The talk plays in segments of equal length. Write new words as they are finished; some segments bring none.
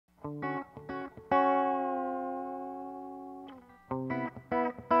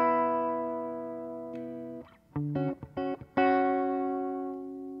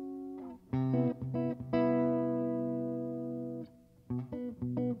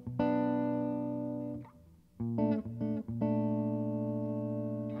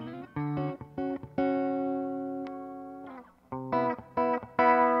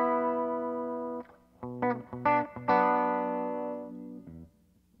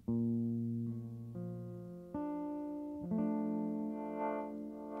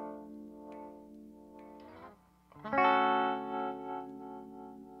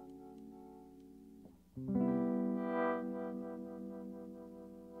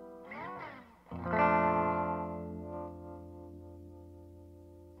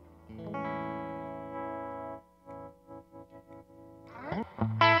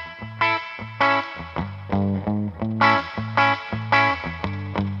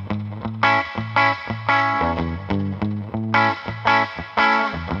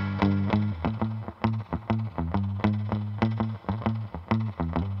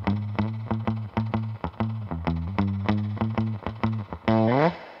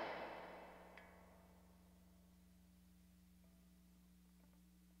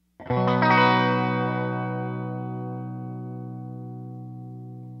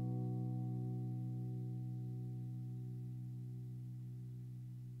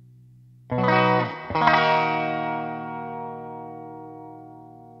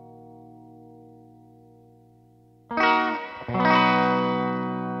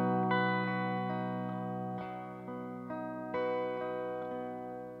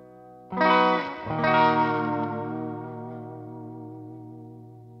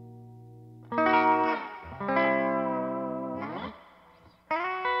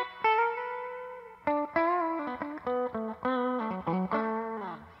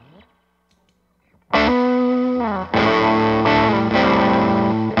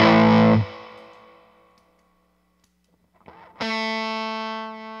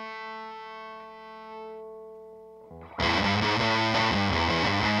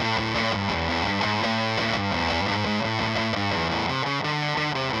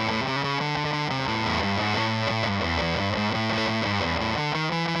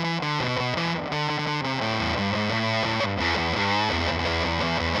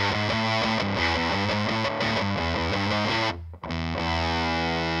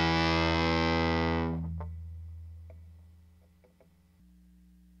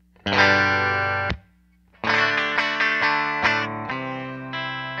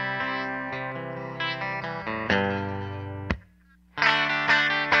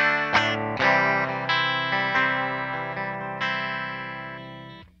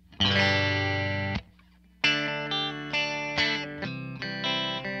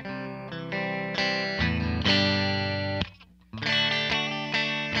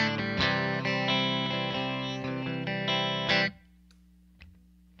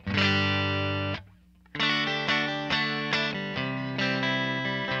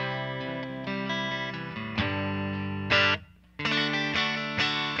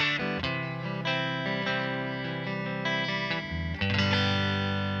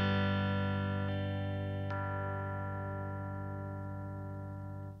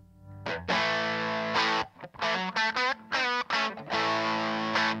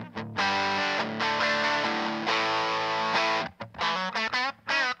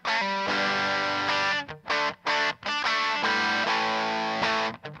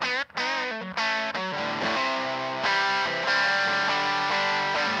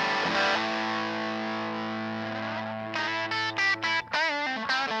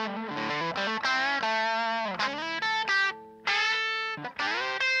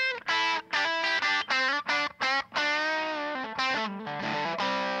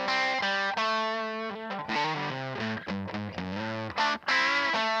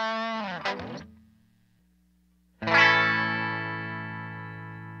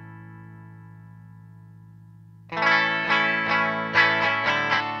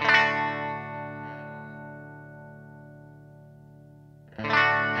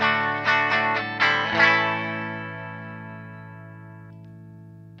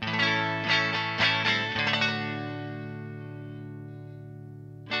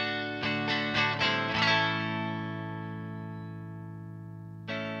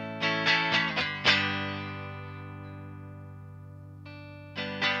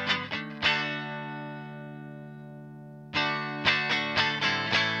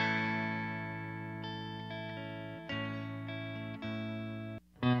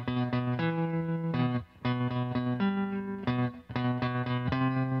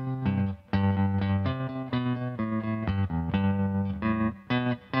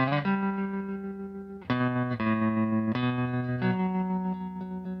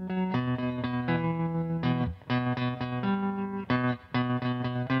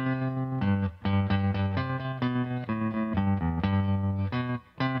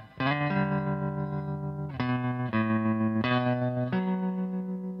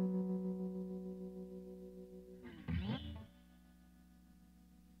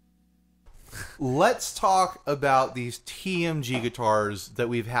Let's talk about these TMG guitars that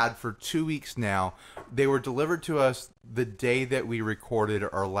we've had for 2 weeks now. They were delivered to us the day that we recorded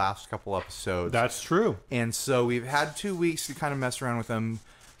our last couple episodes. That's true. And so we've had 2 weeks to kind of mess around with them.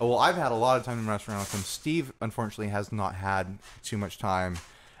 Well, I've had a lot of time to mess around with them. Steve, unfortunately, has not had too much time.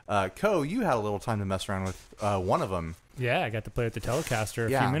 Co, you had a little time to mess around with one of them. Yeah, I got to play with the Telecaster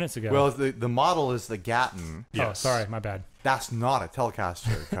a few minutes ago. Well, the model is the Gatton. Yes. Oh, sorry, my bad. That's not a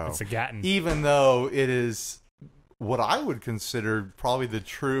Telecaster, Co. It's a Gatton. Even though it is what I would consider probably the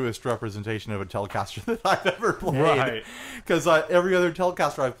truest representation of a Telecaster that I've ever played. Right. Because every other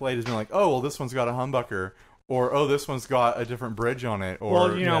Telecaster I've played has been like, oh, well, this one's got a humbucker. Or, oh, this one's got a different bridge on it. Or,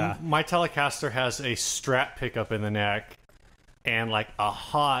 well, my Telecaster has a Strat pickup in the neck and like a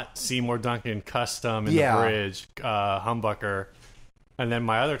hot Seymour Duncan custom in the bridge humbucker. And then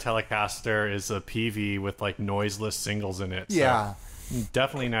my other Telecaster is a PV with like noiseless singles in it. Yeah. So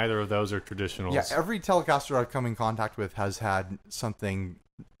definitely neither of those are traditionals. Yeah, every Telecaster I've come in contact with has had something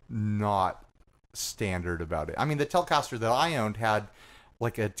not standard about it. I mean, the Telecaster that I owned had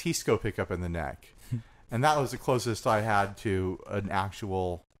like a T-scope pickup in the neck. And that was the closest I had to an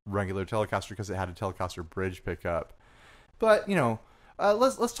actual regular Telecaster because it had a Telecaster bridge pickup. But,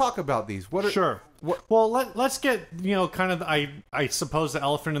 let's talk about these. Sure. Well, let's get, kind of, I suppose, the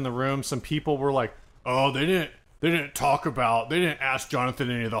elephant in the room. Some people were like, oh, they didn't ask Jonathan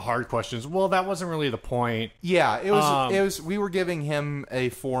any of the hard questions. Well, that wasn't really the point. Yeah, it was we were giving him a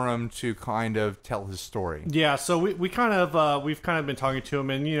forum to kind of tell his story. Yeah, so we've kind of been talking to him,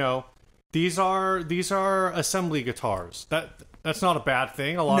 and these are assembly guitars. That's not a bad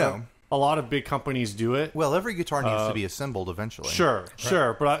thing. A lot of big companies do it. Well, every guitar needs to be assembled eventually. Sure.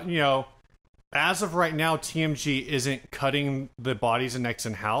 But, as of right now, TMG isn't cutting the bodies and necks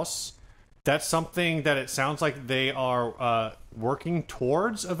in-house. That's something that it sounds like they are working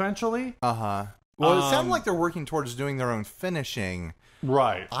towards eventually. Uh-huh. Well, it sounds like they're working towards doing their own finishing.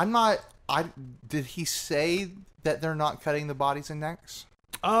 Right. Did he say that they're not cutting the bodies and necks?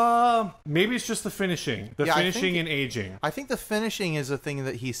 Maybe it's just the finishing. Finishing and aging. I think the finishing is a thing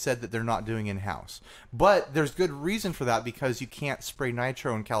that he said that they're not doing in-house. But there's good reason for that because you can't spray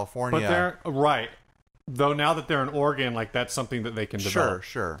nitro in California. But they're right. Though now that they're in Oregon, like that's something that they can develop.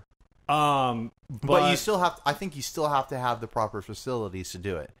 Sure. But you still have I think you still have to have the proper facilities to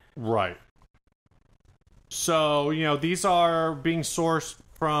do it. Right. So, these are being sourced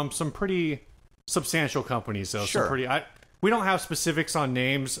from some pretty substantial companies though. Sure. We don't have specifics on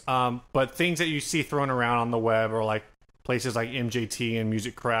names, but things that you see thrown around on the web are like places like MJT and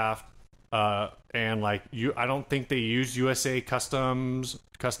Music Craft, and like I don't think they use USA custom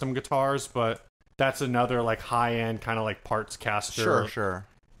guitars, but that's another like high end kind of like parts caster. Sure.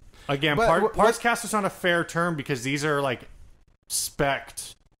 Again, parts caster's not a fair term because these are like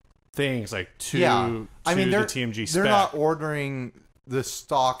spec'd things like to the TMG spec. They're not ordering the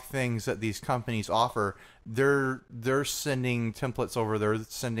stock things that these companies offer. They're sending templates over, they're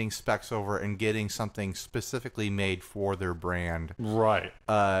sending specs over and getting something specifically made for their brand. Right.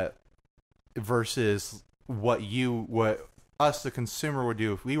 Versus what us, the consumer, would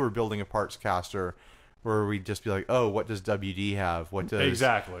do if we were building a parts caster where we'd just be like, oh, what does WD have? What does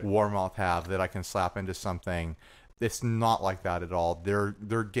Warmoth have that I can slap into something? It's not like that at all.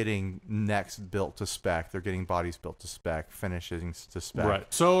 They're getting necks built to spec. They're getting bodies built to spec, finishings to spec. Right.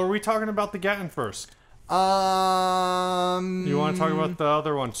 So are we talking about the Gatton first? You want to talk about the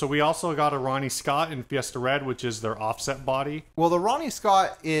other one? So we also got a Ronnie Scott in Fiesta Red, which is their offset body. Well, the Ronnie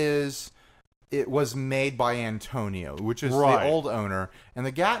Scott was made by Antonio, which is the old owner, and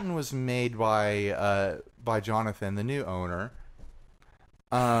the Gatton was made by Jonathan, the new owner.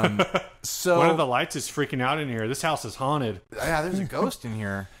 So one of the lights is freaking out in here. This house is haunted. Yeah, there's a ghost in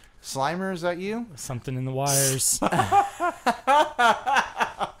here. Slimer, is that you? Something in the wires.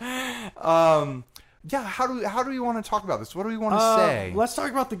 Yeah, how do we want to talk about this? What do we want to say? Let's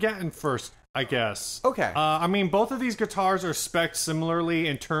talk about the Gatton first, I guess. Okay. I mean, both of these guitars are spec'd similarly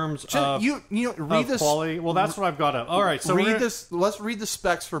in terms of read this quality. Well, that's what I've got up. All right, so let's read the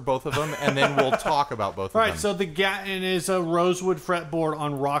specs for both of them, and then we'll talk about both of them. All right, so the Gatton is a rosewood fretboard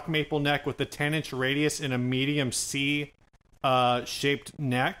on rock maple neck with a 10-inch radius and a medium C shaped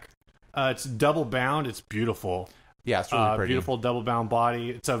neck. It's double bound. It's beautiful. Yeah, it's really pretty. Beautiful double bound body.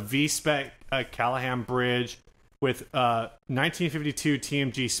 It's a V-spec Callahan bridge with 1952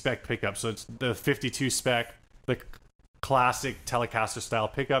 TMG spec pickups. So it's the 52 spec, the classic Telecaster style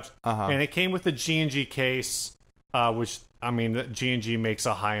pickups. And it came with the G&G case, which, I mean, the G&G makes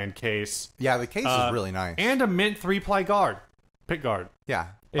a high-end case. Yeah, the case is really nice. And a mint 3-ply guard, pick guard. Yeah.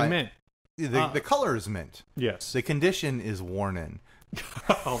 In mint. The color is mint. Yes. The condition is worn in.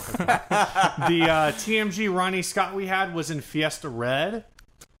 Oh my God. The TMG Ronnie Scott we had was in Fiesta Red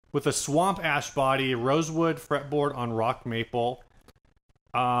with a swamp ash body, rosewood fretboard on rock maple,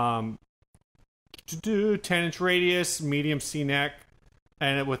 10-inch radius, medium C neck,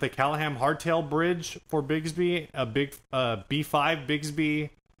 and with a Callahan hardtail bridge for Bigsby, a big B5 Bigsby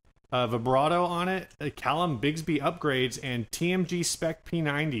vibrato on it, a Callum Bigsby upgrades, and TMG spec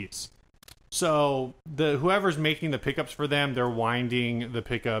P90s. So whoever's making the pickups for them, they're winding the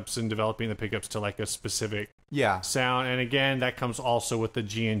pickups and developing the pickups to like a specific sound. And again, that comes also with the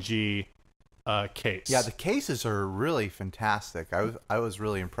G&G case. Yeah, the cases are really fantastic. I was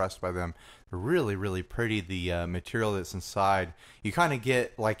really impressed by them. They're really, really pretty. The material that's inside, you kind of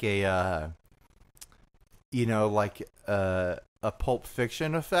get like a Pulp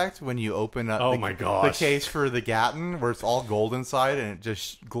Fiction effect when you open up the case for the Gatton, where it's all gold inside and it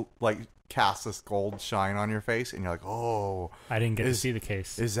just like casts this gold shine on your face, and you're like, oh, I didn't get to see the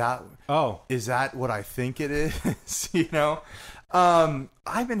case. Is that what I think it is? You know,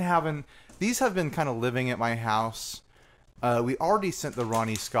 I've been having these have been kind of living at my house. We already sent the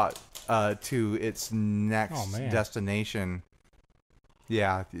Ronnie Scott to its next destination.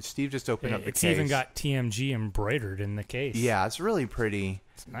 Yeah, Steve just opened up the case. It's even got TMG embroidered in the case. Yeah, it's really pretty.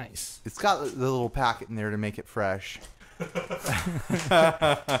 It's nice. It's got the little packet in there to make it fresh.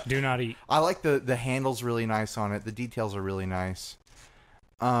 Do not eat. I like the handle's really nice on it. The details are really nice.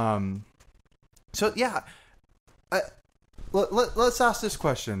 So yeah, let's ask this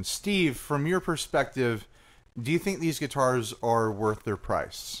question, Steve. From your perspective, do you think these guitars are worth their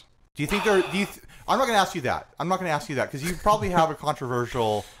price? Do you think they're? I'm not going to ask you that. I'm not going to ask you that because you probably have a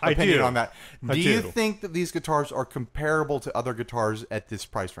controversial opinion on that. Do you think that these guitars are comparable to other guitars at this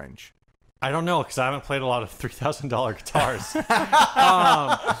price range? I don't know because I haven't played a lot of $3,000 guitars.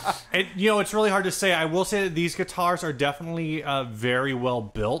 It's really hard to say. I will say that these guitars are definitely very well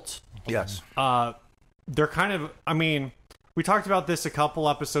built. Yes. They're kind of. I mean, we talked about this a couple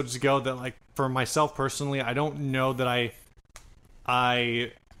episodes ago. That like for myself personally, I don't know that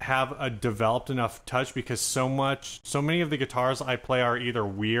I have a developed enough touch because so many of the guitars I play are either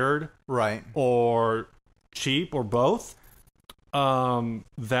weird, right, or cheap, or both.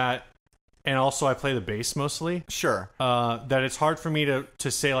 And also I play the bass mostly. Sure. That it's hard for me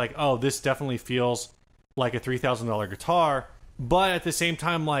to say like, oh, this definitely feels like a $3,000 guitar, but at the same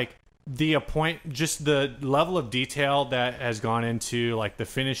time, like just the level of detail that has gone into like the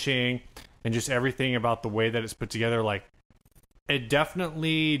finishing and just everything about the way that it's put together, like it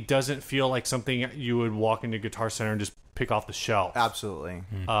definitely doesn't feel like something you would walk into Guitar Center and just pick off the shelf. Absolutely.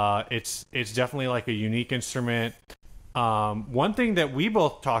 It's definitely like a unique instrument. One thing that we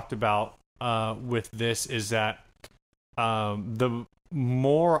both talked about with this is that the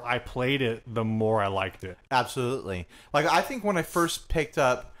more I played it, the more I liked it. Absolutely. Like I think when I first picked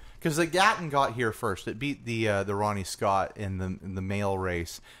up, because the Gatton got here first, it beat the Ronnie Scott in the male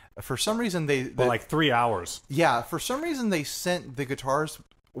race. For some reason they like 3 hours. Yeah, for some reason they sent the guitars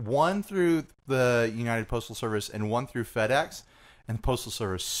one through the United Postal Service and one through FedEx, and the Postal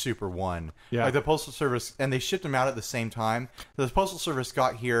Service super won. Yeah, like the Postal Service, and they shipped them out at the same time. The Postal Service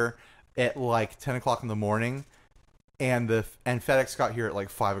got here at like 10 o'clock in the morning, and FedEx got here at like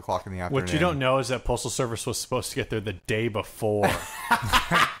 5 o'clock in the afternoon. What you don't know is that Postal Service was supposed to get there the day before.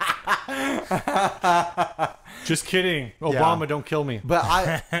 Just kidding. Obama, yeah. Don't kill me.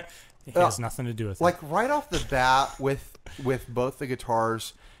 But it has nothing to do with it. Like right off the bat with both the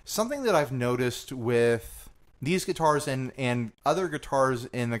guitars, something that I've noticed with these guitars and other guitars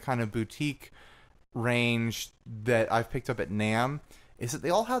in the kind of boutique range that I've picked up at NAMM is that they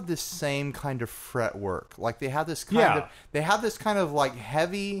all have this same kind of fretwork. Like they have this kind of like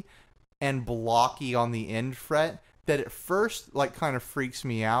heavy and blocky on the end fret that at first like kind of freaks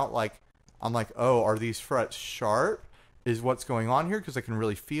me out. Like I'm like, oh, are these frets sharp? Is what's going on here? Because I can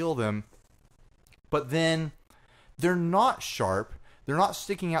really feel them. But then they're not sharp. They're not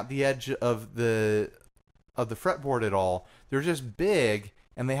sticking out the edge of the fretboard at all. They're just big,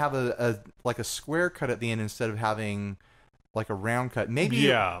 and they have a square cut at the end instead of having like a round cut. Maybe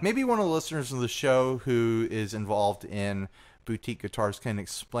one of the listeners of the show who is involved in boutique guitars can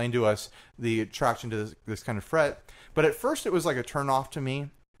explain to us the attraction to this kind of fret. But at first it was like a turn off to me.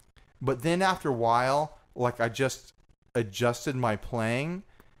 But then after a while, like I just adjusted my playing,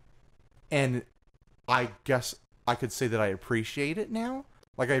 and I guess I could say that I appreciate it now.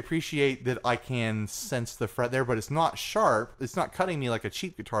 Like I appreciate that I can sense the fret there, but it's not sharp. It's not cutting me like a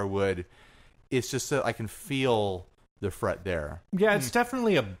cheap guitar would. It's just that I can feel the fret there. Yeah, it's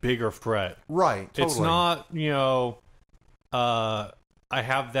definitely a bigger fret. Right, totally. It's not, I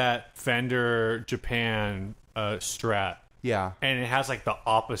have that Fender Japan Strat Yeah. and it has like the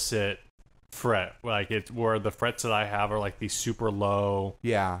opposite fret. Like it's where the frets that I have are like these super low,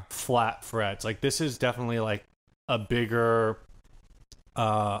 Yeah. flat frets. Like this is definitely like a bigger.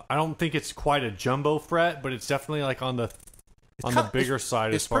 I don't think it's quite a jumbo fret, but it's definitely like on the bigger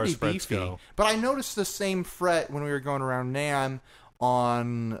side as far as frets go. But I noticed the same fret when we were going around NAMM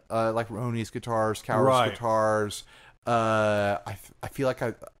on like Ronnie's guitars, Coward's guitars. I feel like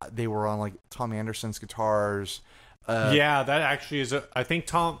they were on like Tom Anderson's guitars. Yeah, that actually is. I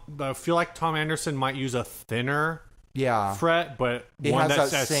feel like Tom Anderson might use a thinner fret, but it one has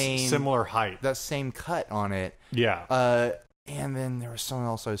that's that at same similar height. That same cut on it. Yeah. And then there was something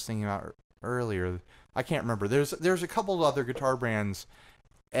else I was thinking about earlier. I can't remember. There's a couple of other guitar brands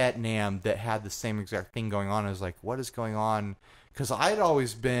at NAMM that had the same exact thing going on. I was like, what is going on? Because I'd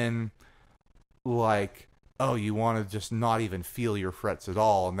always been like, oh, you want to just not even feel your frets at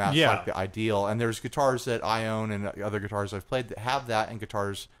all, and that's like the ideal. And there's guitars that I own and other guitars I've played that have that, and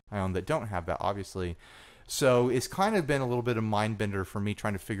guitars I own that don't have that, obviously. So it's kind of been a little bit of mind bender for me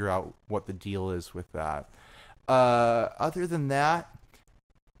trying to figure out what the deal is with that. Other than that,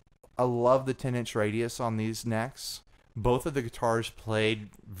 I love the 10-inch radius on these necks. Both of the guitars played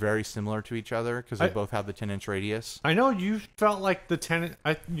very similar to each other because they both have the 10-inch radius. I know you felt like the 10.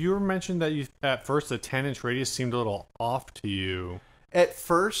 You mentioned that at first the 10-inch radius seemed a little off to you. At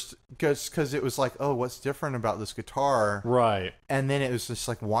first, because it was like, oh, what's different about this guitar? Right. And then it was just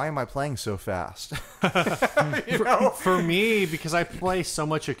like, why am I playing so fast? For me, because I play so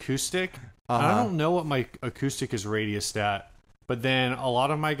much acoustic, I don't know what my acoustic is radiused at. But then a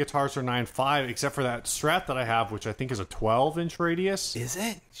lot of my guitars are 9.5, except for that Strat that I have, which I think is a 12-inch radius. Is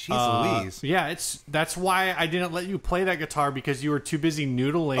it? Jeez Louise. Yeah, that's why I didn't let you play that guitar, because you were too busy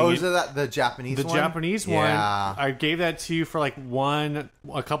noodling. Oh, is that the Japanese one? The Japanese one. I gave that to you for like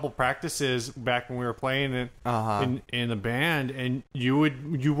a couple practices back when we were playing it in the band, and you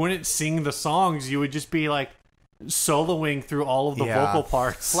wouldn't sing the songs. You would just be like soloing through all of the vocal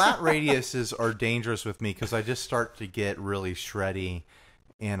parts. Flat radiuses are dangerous with me because I just start to get really shreddy,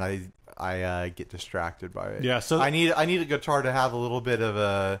 and I get distracted by it. Yeah, so I need a guitar to have a little bit of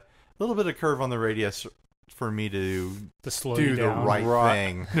curve on the radius for me to slow do you the down. right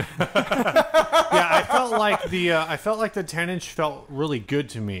thing. Yeah, I felt like the 10-inch felt really good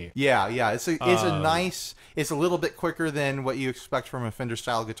to me. Yeah, it's a little bit quicker than what you expect from a Fender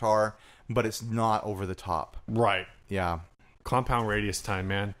style guitar, but it's not over the top. Right. Yeah. Compound radius time,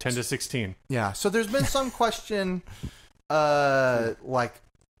 man. 10 to 16. Yeah. So there's been some question, like, are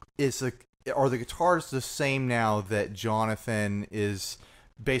the guitars the same now that Jonathan is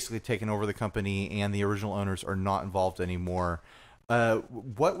basically taken over the company and the original owners are not involved anymore?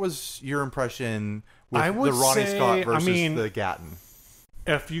 What was your impression with the Ronnie Scott versus the Gatton?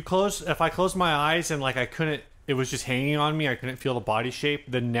 If I closed my eyes and like it was just hanging on me, I couldn't feel the body shape.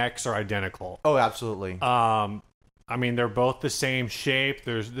 The necks are identical. Oh, absolutely. I mean, they're both the same shape.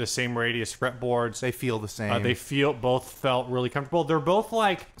 There's the same radius fretboards. They feel the same. Both felt really comfortable. They're both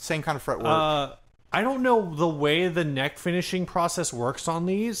like same kind of fretwork. I don't know the way the neck finishing process works on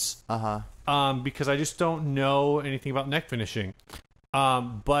these. Because I just don't know anything about neck finishing.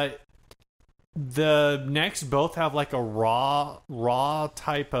 But the necks both have like a raw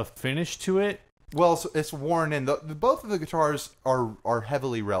type of finish to it. Well, it's worn in. Both of the guitars are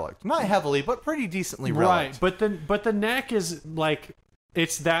heavily relicked. Not heavily, but pretty decently relicked. Right, but the neck is like,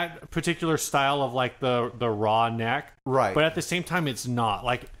 it's that particular style of like the raw neck. Right. But at the same time, it's not.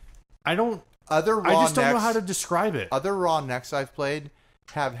 Like, I just don't know how to describe it. Other raw necks I've played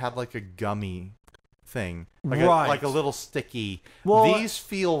have had like a gummy thing. Like a little sticky. Well, these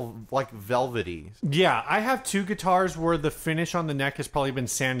feel like velvety. Yeah, I have two guitars where the finish on the neck has probably been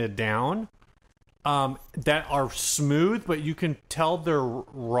sanded down. That are smooth, but you can tell they're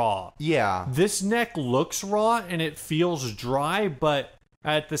raw. Yeah. This neck looks raw and it feels dry, but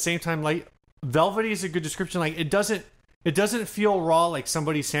at the same time, like, velvety is a good description. Like, it doesn't feel raw like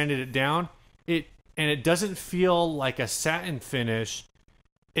somebody sanded it down. It doesn't feel like a satin finish.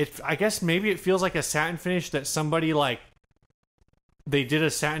 I guess maybe it feels like a satin finish that somebody like they did a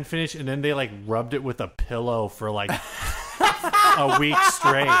satin finish and then they like rubbed it with a pillow for like a week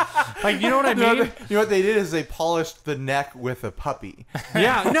straight. Like, you know what I mean? You know what they did is they polished the neck with a puppy.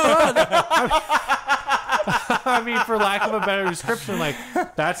 Yeah, no. I mean, for lack of a better description, like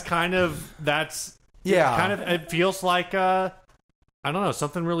it feels like I don't know,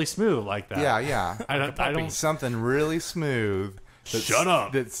 something really smooth like that. Yeah. I don't something really smooth. Shut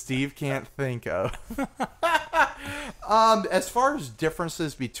up. That Steve can't think of. As far as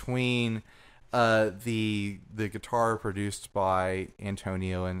differences between the guitar produced by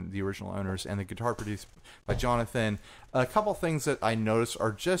Antonio and the original owners, and the guitar produced by Jonathan. A couple things that I noticed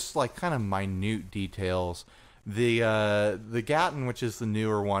are just like kind of minute details. The Gatton, which is the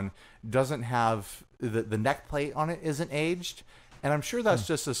newer one, doesn't have the neck plate on it isn't aged, and I'm sure that's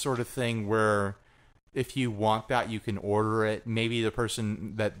just a sort of thing where if you want that, you can order it. Maybe the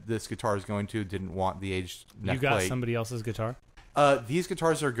person that this guitar is going to didn't want the aged neck plate. You got somebody else's guitar? These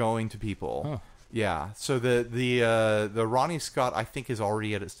guitars are going to people. Huh. Yeah. So the Ronnie Scott, I think, is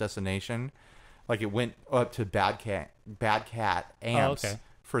already at its destination. Like it went up to Bad Cat amps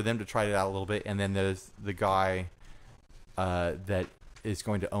for them to try it out a little bit, and then there's the guy that is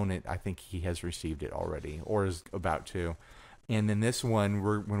going to own it. I think he has received it already or is about to. And then this one,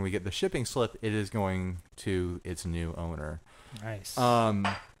 when we get the shipping slip, it is going to its new owner. Nice.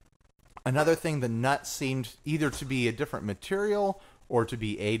 Another thing, the nut seemed either to be a different material or to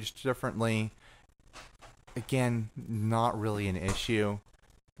be aged differently. Again, not really an issue,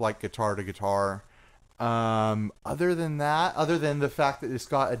 like guitar to guitar. Other than the fact that it's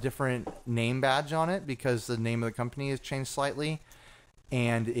got a different name badge on it because the name of the company has changed slightly,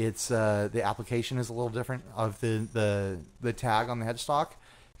 and it's the application is a little different of the tag on the headstock.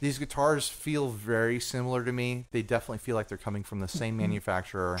 These guitars feel very similar to me. They definitely feel like they're coming from the same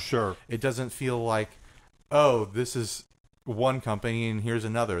manufacturer. Sure. It doesn't feel like, oh, this is one company and here's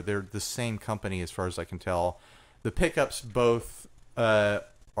another. They're the same company as far as I can tell. The pickups both are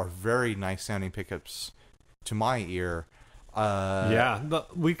very nice sounding pickups to my ear.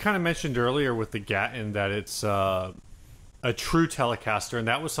 We kind of mentioned earlier with the Gatton that it's a true Telecaster, and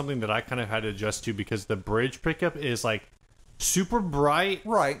that was something that I kind of had to adjust to because the bridge pickup is like super bright,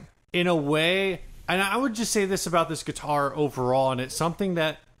 right? In a way, and I would just say this about this guitar overall, and it's something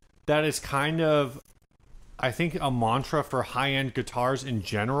that is kind of, I think, a mantra for high-end guitars in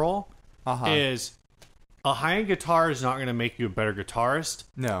general. Is a high-end guitar is not going to make you a better guitarist.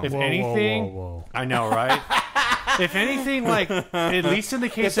 No. If anything, whoa. I know, right? If anything, like at least in the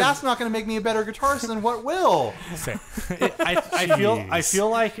case if that's not going to make me a better guitarist, then what will? I feel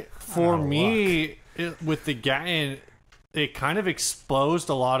like for me with the Gatton, it kind of exposed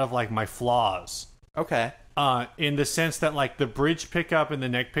a lot of like my flaws. Okay. In the sense that like the bridge pickup and the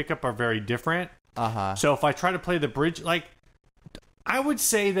neck pickup are very different. So if I try to play the bridge, like I would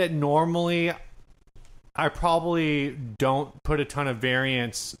say that normally I probably don't put a ton of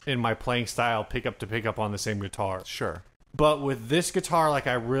variance in my playing style pickup to pickup on the same guitar. Sure. But with this guitar, like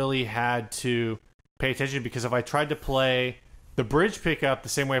I really had to pay attention because if I tried to play the bridge pickup the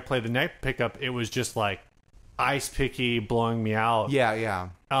same way I played the neck pickup, it was just like ice picky, blowing me out. Yeah.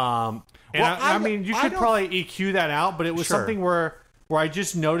 I mean, you could probably EQ that out, but it was something where I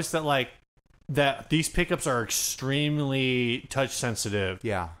just noticed that like that these pickups are extremely touch sensitive.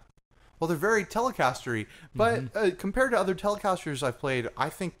 Yeah. Well, they're very Telecaster-y, but compared to other Telecasters I've played, I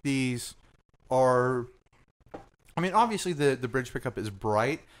think these are. I mean, obviously the bridge pickup is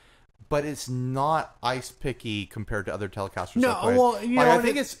bright, but it's not ice picky compared to other Telecasters. No, I've played. well, you know, I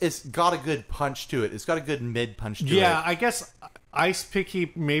think it's got a good punch to it. It's got a good mid punch to it. Yeah, I guess ice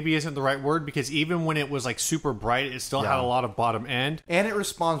picky maybe isn't the right word because even when it was like super bright, it still had a lot of bottom end, and it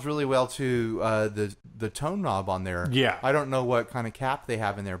responds really well to the tone knob on there. Yeah, I don't know what kind of cap they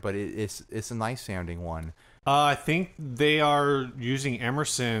have in there, but it's a nice sounding one. I think they are using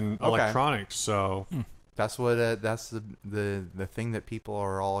Emerson Electronics, so. That's what. That's the thing that people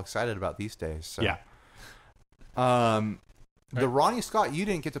are all excited about these days. So. Yeah. The Ronnie Scott, you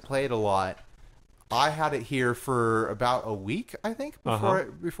didn't get to play it a lot. I had it here for about a week, I think,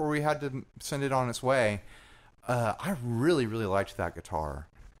 before we had to send it on its way. I really, really liked that guitar.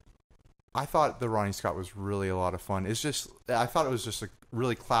 I thought the Ronnie Scott was really a lot of fun. I thought it was just a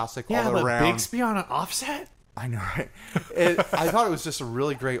really classic all around. Yeah, Bixby on an offset. I know, right? I thought it was just a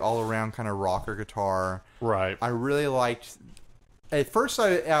really great all-around kind of rocker guitar. Right. I really liked. At first,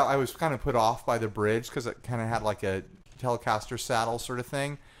 I was kind of put off by the bridge because it kind of had like a Telecaster saddle sort of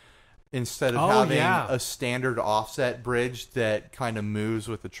thing, instead of having a standard offset bridge that kind of moves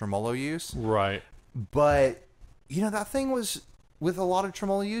with the tremolo use. Right. But that thing was, with a lot of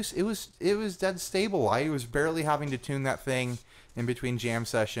tremolo use, it was dead stable. I was barely having to tune that thing in between jam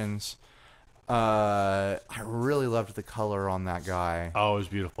sessions. I really loved the color on that guy. Oh, it was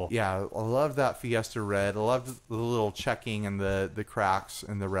beautiful. Yeah, I loved that Fiesta red. I loved the little checking and the cracks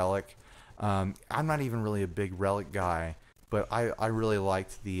in the relic. I'm not even really a big relic guy, but I really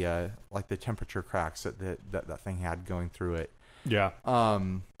liked the temperature cracks that thing had going through it. Yeah.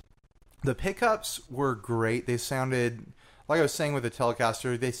 The pickups were great. They sounded like I was saying with the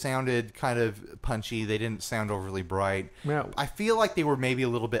Telecaster, they sounded kind of punchy. They didn't sound overly bright. Yeah. I feel like they were maybe a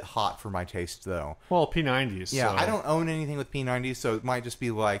little bit hot for my taste, though. Well, P90s. Yeah, so. I don't own anything with P90s, so it might just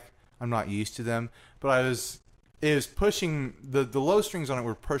be like I'm not used to them. But it was pushing the low strings on it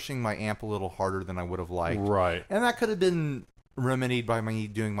were pushing my amp a little harder than I would have liked. Right. And that could have been remedied by me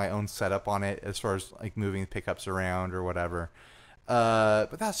doing my own setup on it, as far as like moving the pickups around or whatever.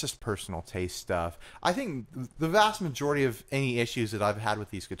 But that's just personal taste stuff. I think the vast majority of any issues that I've had with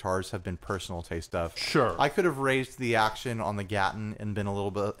these guitars have been personal taste stuff. Sure. I could have raised the action on the Gatton and been a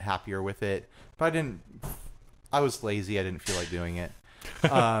little bit happier with it, but I didn't. I was lazy. I didn't feel like doing it.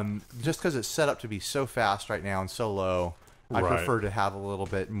 Just because it's set up to be so fast right now and so low, I prefer to have a little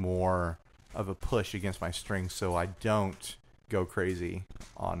bit more of a push against my strings so I don't go crazy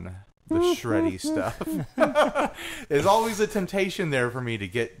on the shreddy stuff. There's always a temptation there for me to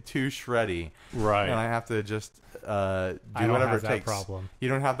get too shreddy. Right. And I have to just do I don't whatever have it that takes. problem. You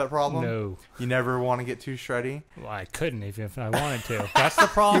don't have that problem? No. You never want to get too shreddy? Well, I couldn't if I wanted to. That's the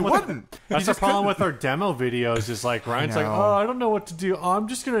problem. You wouldn't. That's the problem with our demo videos. Is like Ryan's like, know. oh, I don't know what to do. Oh, I'm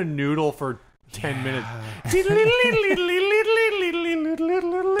just gonna noodle for 10 minutes.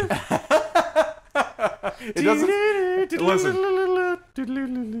 It doesn't.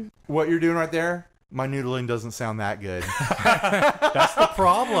 Listen, what you're doing right there, my noodling doesn't sound that good. That's the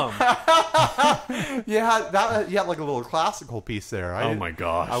problem. Yeah, you had like a little classical piece there. Oh my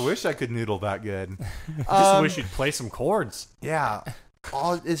gosh. I wish I could noodle that good. Just wish you'd play some chords. Yeah.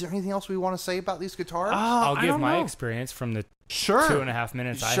 Is there anything else we want to say about these guitars? I'll I give don't my know. experience from the Sure. 2.5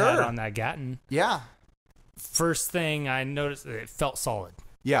 minutes I had on that Gatton. Yeah. First thing I noticed, it felt solid.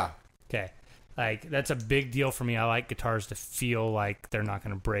 Yeah. Okay. Like, that's a big deal for me. I like guitars to feel like they're not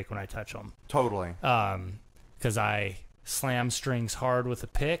going to break when I touch them. Totally. Because I slam strings hard with a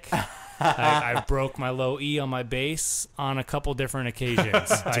pick. I broke my low E on my bass on a couple different occasions.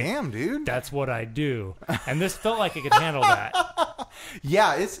 Damn, dude. That's what I do. And this felt like it could handle that.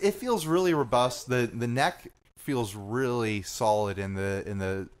 Yeah, it feels really robust. The neck feels really solid in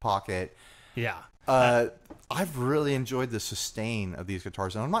the pocket. Yeah. I've really enjoyed the sustain of these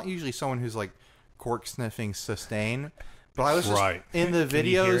guitars, and I'm not usually someone who's like cork sniffing sustain, but I was just in the Can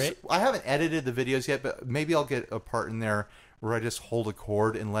you hear videos. it? I haven't edited the videos yet, but maybe I'll get a part in there where I just hold a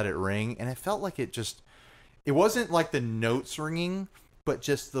chord and let it ring, and it felt like it wasn't like the notes ringing, but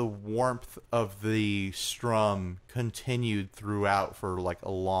just the warmth of the strum continued throughout for like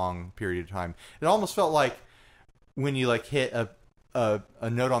a long period of time. It almost felt like when you like hit a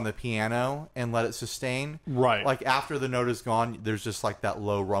note on the piano and let it sustain. Right. Like after the note is gone, there's just like that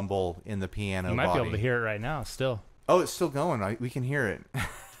low rumble in the piano You might body. be able to hear it right now still. Oh, it's still going. We can hear it.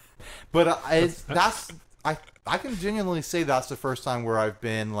 But I can genuinely say that's the first time where I've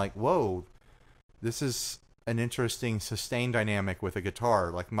been like, whoa, this is an interesting sustain dynamic with a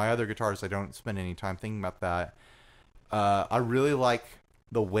guitar. Like my other guitars, I don't spend any time thinking about that. I really like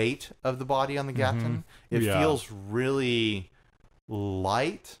the weight of the body on the Gatton. It feels really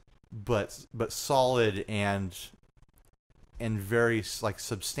light, but solid and very like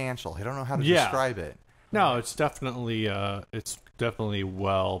substantial. I don't know how to describe it. No, it's definitely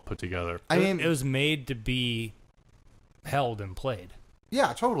well put together. I mean, It was made to be held and played.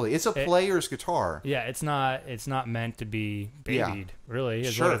 yeah, totally. It's a player's guitar. Yeah, it's not meant to be babied. Really,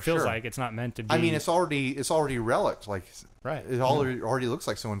 is Sure, what it feels sure. like. It's not meant to be. I mean, it's already relic. Like, right. it already looks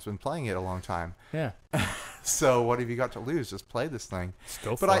like someone's been playing it a long time. Yeah, So what have you got to lose? Just play this thing. let's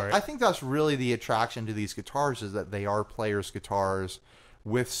go But for it. I think that's really the attraction to these guitars, is that they are players' guitars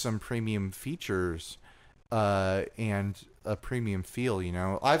with some premium features and a premium feel. You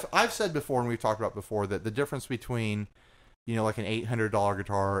know, I've said before, and we've talked about before, that the difference between, you know, like an $800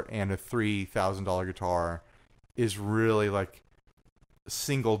 guitar and a $3,000 guitar is really like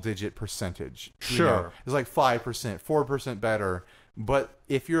single-digit percentage. You Sure. know? It's like 5%, 4% better. But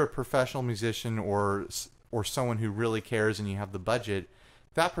if you're a professional musician or someone who really cares and you have the budget,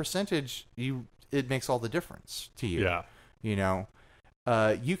 that percentage, it makes all the difference to you. Yeah. You know,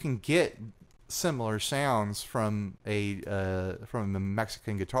 you can get similar sounds from a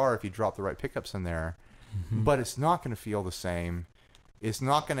Mexican guitar if you drop the right pickups in there, but it's not going to feel the same. It's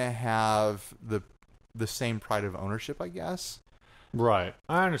not going to have the same pride of ownership, I guess. Right.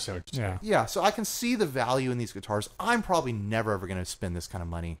 I understand what you're saying. Yeah, so I can see the value in these guitars. I'm probably never ever going to spend this kind of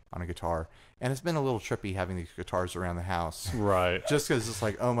money on a guitar, and it's been a little trippy having these guitars around the house. Right. Just because it's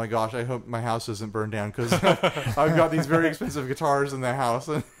like, oh my gosh, I hope my house doesn't burn down because I've got these very expensive guitars in the house,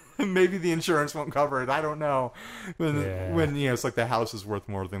 and maybe the insurance won't cover it. I don't know. When you know, it's like the house is worth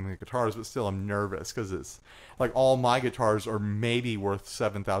more than the guitars, but still I'm nervous because it's like all my guitars are maybe worth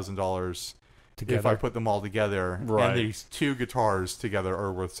 $7,000 together. if I put them all together. Right. And these two guitars together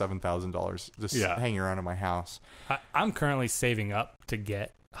are worth $7,000 just Yeah. hanging around in my house. I'm currently saving up to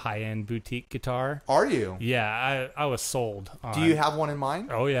get high-end boutique guitar. Are you? Yeah, I was sold. Do you have one in mind?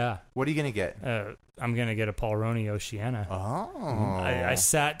 Oh yeah. What are you gonna get? I'm gonna get a Paul Ronnie Oceana. Oh, I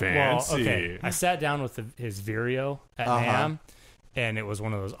sat Fancy. I sat down with his Vireo at NAMM, and it was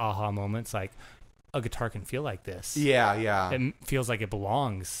one of those aha moments. Like, a guitar can feel like this. yeah. It feels like it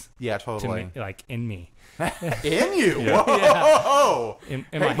belongs Yeah, to totally. me, like in me, In you? Yeah. Whoa! in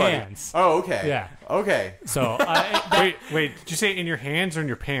Hey, my buddy. hands. Oh, okay. Yeah. Okay. So Wait, did you say in your hands or in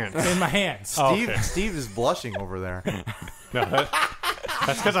your pants? in my hands. Oh. Steve, Okay. Steve is blushing over there. No,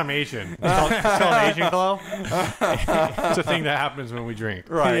 that's because I'm Asian. It's called Asian glow. It's a thing that happens when we drink.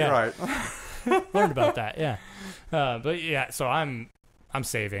 Right, Yeah. right. Learned about that. Yeah. But yeah, so I'm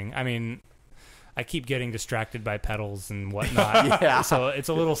saving. I mean, I keep getting distracted by pedals and whatnot. Yeah. So it's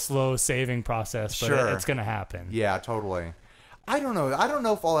a little slow saving process, but Sure. it's gonna happen. Yeah, totally. I don't know. I don't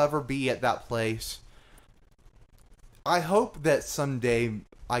know if I'll ever be at that place. I hope that someday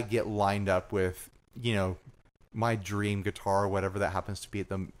I get lined up with, my dream guitar, whatever that happens to be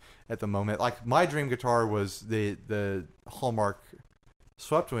at the moment. Like, my dream guitar was the Hallmark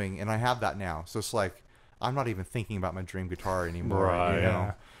Sweeptwing, and I have that now. So it's like I'm not even thinking about my dream guitar anymore. Right.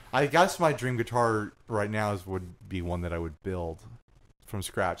 Yeah. I guess my dream guitar right now would be one that I would build from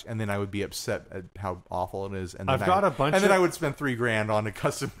scratch, and then I would be upset at how awful it is. And then I would spend $3,000 on a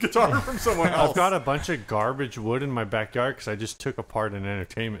custom guitar from someone else. I've got a bunch of garbage wood in my backyard because I just took apart an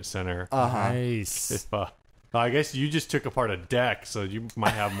entertainment center. Nice. I guess you just took apart a deck, so you might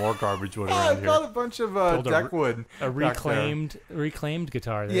have more garbage wood around I've got a here. bunch of Build deck wood. A back there. reclaimed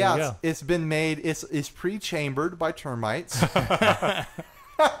guitar. There Yeah, you go. it's been made. It's pre-chambered by termites,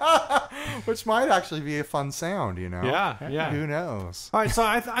 which might actually be a fun sound. Yeah. Who knows? All right, so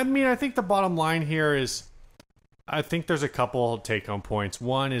I think the bottom line here is, I think there's a couple take-home points.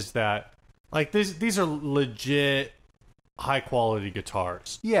 One is that, like, these are legit high-quality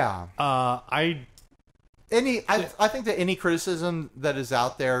guitars. Yeah. I think that any criticism that is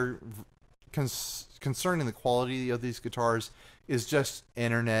out there concerning the quality of these guitars is just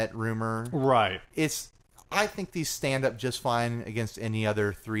internet rumor. Right. I think these stand up just fine against any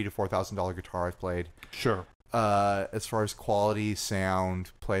other $3,000 to $4,000 guitar I've played. Sure. As far as quality,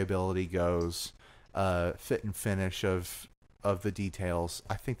 sound, playability goes, fit and finish of the details,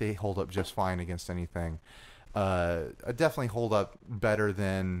 I think they hold up just fine against anything. Definitely hold up better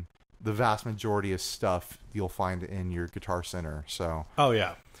than the vast majority of stuff you'll find in your Guitar Center. So, Oh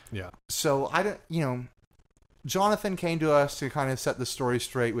yeah. so I don't, Jonathan came to us to kind of set the story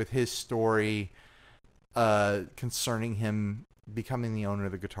straight with his story concerning him becoming the owner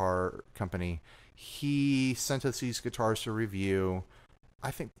of the guitar company. He sent us these guitars to review. I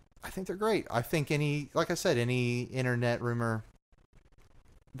think they're great. I think like I said, any internet rumor,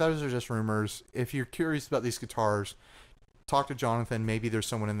 those are just rumors. If you're curious about these guitars, talk to Jonathan. Maybe there's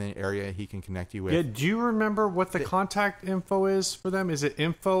someone in the area he can connect you with. Yeah. Do you remember what the contact info is for them? Is it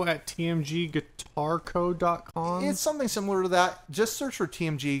info@tmgguitarco.com? It's something similar to that. Just search for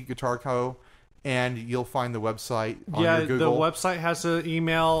TMG Guitar Co. and you'll find the website on your Google. The website has an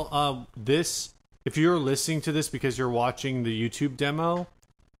email. If you're listening to this because you're watching the YouTube demo,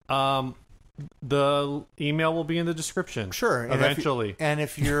 the email will be in the description. Sure. Eventually. And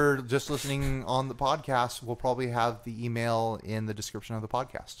if you're just listening on the podcast, we'll probably have the email in the description of the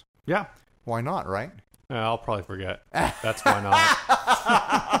podcast. Yeah. Why not, right? I'll probably forget. That's why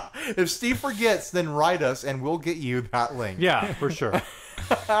not. If Steve forgets, then write us and we'll get you that link. Yeah, for sure.